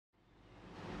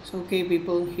So okay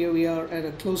people, here we are at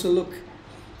a closer look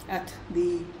at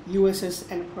the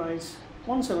USS Enterprise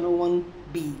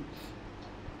 1701-B,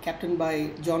 captained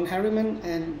by John Harriman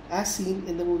and as seen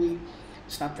in the movie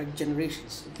Star Trek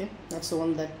Generations. Okay, that's the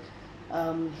one that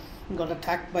got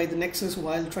attacked by the Nexus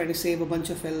while trying to save a bunch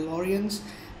of Elorians,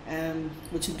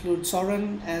 which include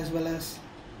Soren as well as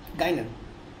Guinan.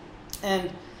 And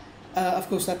of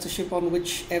course that's a ship on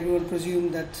which everyone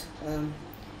presumed that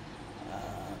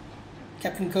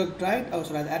Captain Kirk died, oh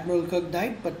sorry, Admiral Kirk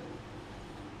died, but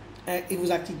it was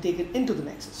actually taken into the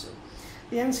Nexus. So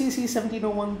the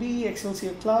NCC-1701-B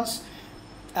Excelsior class,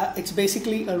 it's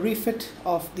basically a refit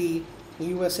of the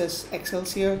USS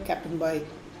Excelsior, captained by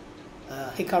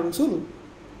Hikaru Sulu.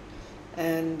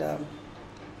 And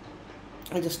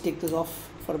I'll just take this off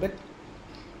for a bit.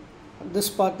 This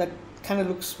part that kind of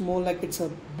looks more like it's a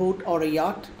boat or a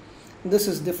yacht, this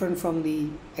is different from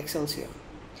the Excelsior,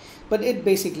 but it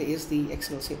basically is the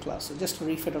Excelsior class. So just a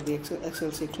refit of the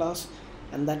Excelsior class,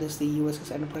 and that is the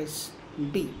USS Enterprise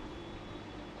B.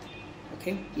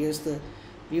 Okay, here's the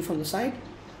view from the side.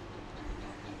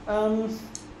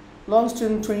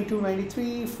 Longstream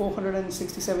 2293,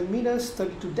 467 meters,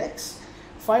 32 decks,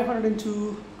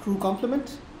 502 crew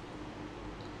complement,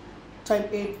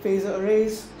 Type 8 phaser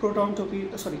arrays, photon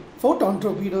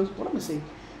torpedoes, what am I saying?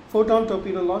 Photon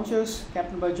torpedo launchers,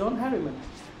 captained by John Harriman,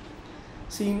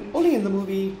 seen only in the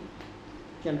movie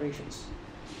Generations.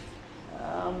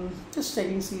 Just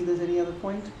checking, see if there's any other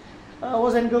point.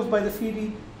 Was engulfed by the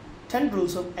fiery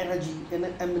tendrils of energy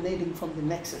emanating from the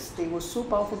Nexus. They were so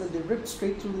powerful that they ripped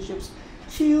straight through the ship's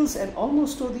shields and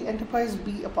almost tore the Enterprise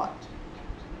B apart.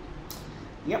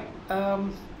 Yep.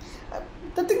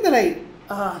 The thing that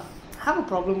I have a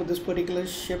problem with this particular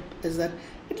ship is that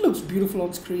it looks beautiful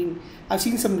on screen. I've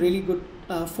seen some really good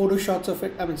photo shots of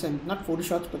it. I mean, not photo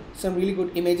shots, but some really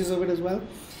good images of it as well.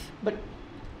 But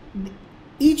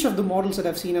each of the models that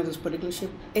I've seen of this particular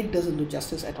ship, it doesn't do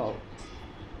justice at all.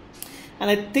 And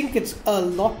I think it's a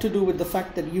lot to do with the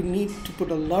fact that you need to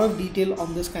put a lot of detail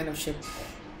on this kind of ship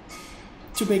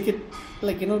to make it,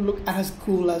 like, you know, look as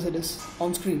cool as it is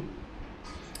on screen.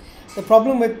 The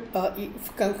problem with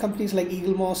companies like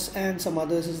Eaglemoss and some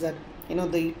others is that, you know,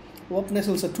 the warp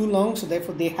nacelles are too long, so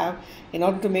therefore they have, in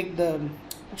order to make the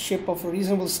ship of a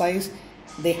reasonable size,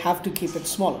 they have to keep it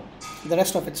smaller. The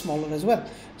rest of it smaller as well.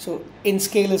 So in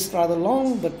scale it's rather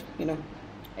long, but you know,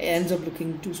 it ends up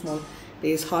looking too small.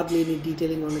 There's hardly any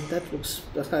detailing on it. That looks,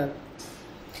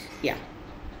 yeah.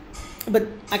 But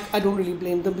I don't really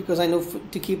blame them, because I know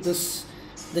to keep the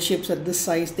ships at this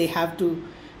size, they have to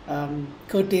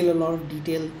curtail a lot of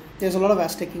detail. There's a lot of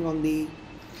Aztecing on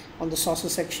the saucer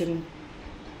section.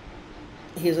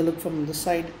 Here's a look from the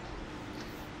side.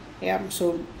 Yeah,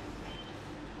 so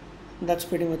that's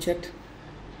pretty much it.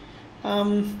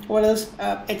 What else?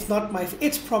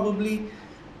 It's probably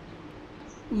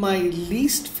my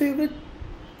least favorite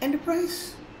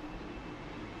Enterprise.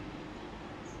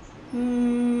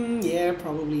 Yeah,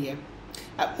 probably, yeah.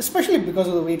 Especially because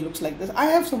of the way it looks like this. I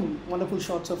have some wonderful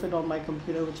shots of it on my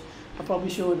computer, which I'll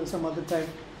probably show it some other time.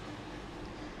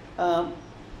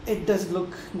 It does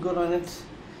look good on it.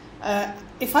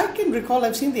 If I can recall,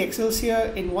 I've seen the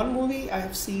Excelsior in one movie. I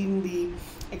have seen the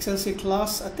Excelsior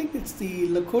class. I think it's the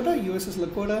Lakota, USS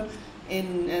Lakota,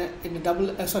 in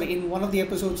one of the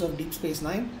episodes of Deep Space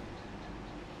Nine.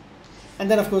 And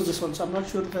then of course this one. So I'm not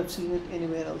sure if I've seen it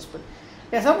anywhere else, but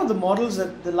yeah, some of the models,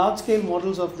 the large scale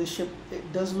models of this ship,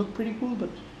 it does look pretty cool.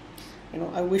 But you know,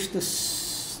 I wish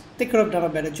they could have done a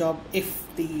better job if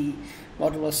the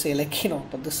model was, say, like, you know,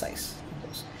 but this size. Of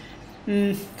course,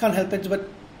 can't help it. But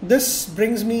this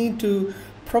brings me to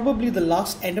probably the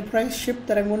last Enterprise ship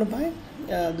that I'm going to buy.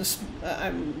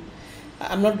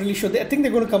 I'm not really sure. I think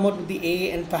they're going to come out with the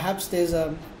A, and perhaps there's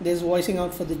voicing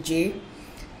out for the J.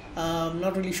 I'm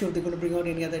not really sure if they're going to bring out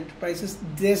any other Enterprises.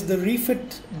 There's the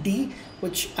refit D,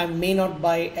 which I may not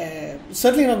buy.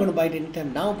 Certainly not going to buy it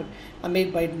anytime now, but I may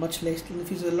buy it much later in the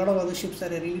future. There's a lot of other ships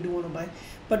that I really do want to buy.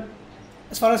 But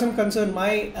as far as I'm concerned,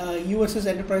 my USS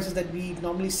Enterprises that we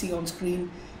normally see on screen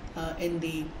in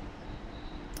the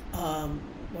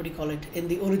in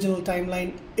the original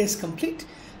timeline is complete.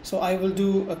 So I will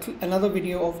do another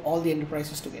video of all the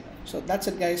Enterprises together. So that's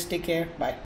it, guys. Take care. Bye.